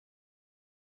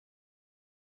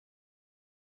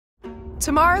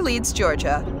Tamar leads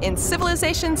Georgia in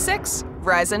Civilization VI: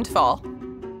 Rise and Fall.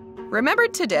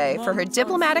 Remembered today for her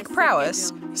diplomatic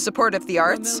prowess, support of the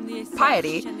arts,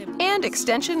 piety, and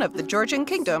extension of the Georgian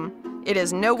kingdom, it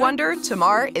is no wonder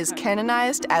Tamar is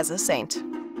canonized as a saint.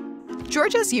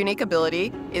 Georgia's unique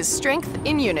ability is Strength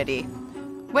in Unity.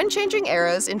 When changing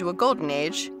eras into a Golden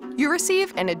Age, you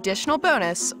receive an additional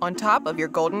bonus on top of your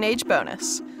Golden Age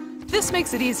bonus. This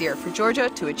makes it easier for Georgia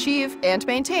to achieve and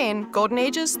maintain Golden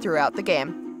Ages throughout the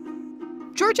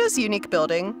game. Georgia's unique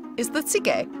building is the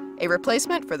Tsike, a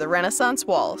replacement for the Renaissance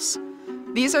walls.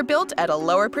 These are built at a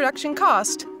lower production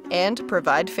cost and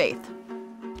provide faith.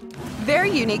 Their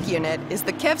unique unit is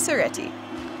the Khevsureti.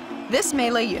 This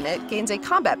melee unit gains a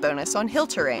combat bonus on hill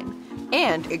terrain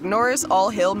and ignores all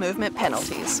hill movement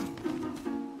penalties.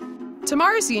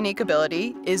 Tamar's unique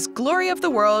ability is Glory of the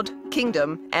World,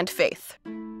 Kingdom, and Faith.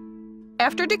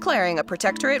 After declaring a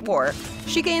Protectorate war,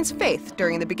 she gains faith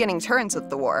during the beginning turns of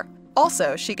the war.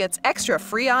 Also, she gets extra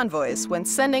free envoys when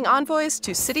sending envoys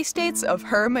to city-states of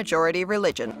her majority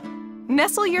religion.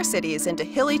 Nestle your cities into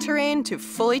hilly terrain to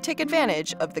fully take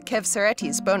advantage of the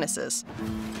Khevsureti's bonuses.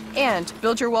 And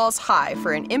build your walls high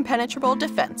for an impenetrable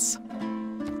defense.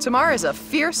 Tamar is a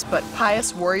fierce but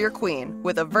pious warrior queen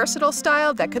with a versatile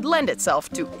style that could lend itself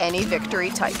to any victory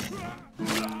type.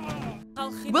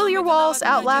 Will your walls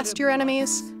outlast your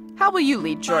enemies? How will you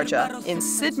lead Georgia in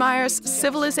Sid Meier's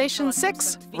Civilization VI: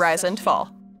 Rise and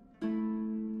Fall?